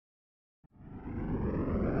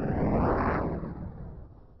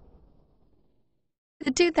The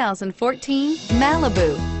 2014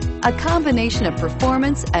 Malibu. A combination of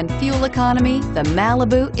performance and fuel economy, the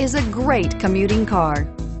Malibu is a great commuting car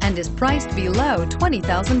and is priced below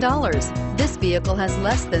 $20,000. This vehicle has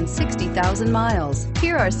less than 60,000 miles.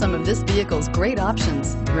 Here are some of this vehicle's great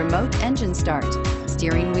options: remote engine start,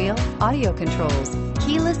 steering wheel audio controls,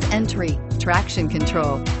 keyless entry, traction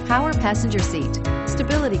control, power passenger seat,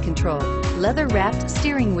 stability control, leather-wrapped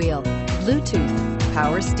steering wheel, Bluetooth,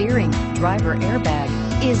 power steering, driver airbag.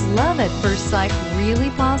 Is love at first sight really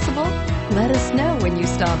possible? Let us know when you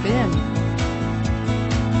stop in.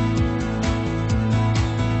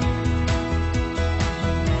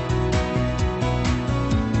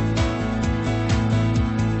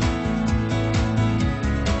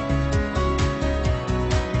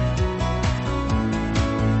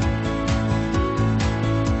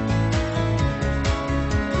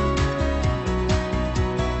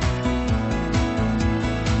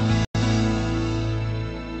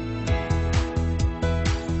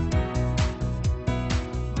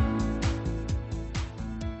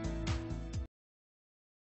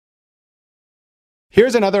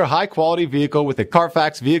 Here's another high-quality vehicle with a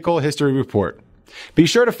Carfax Vehicle History Report. Be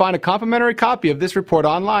sure to find a complimentary copy of this report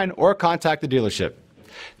online or contact the dealership.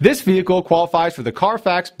 This vehicle qualifies for the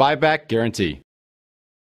Carfax Buyback Guarantee.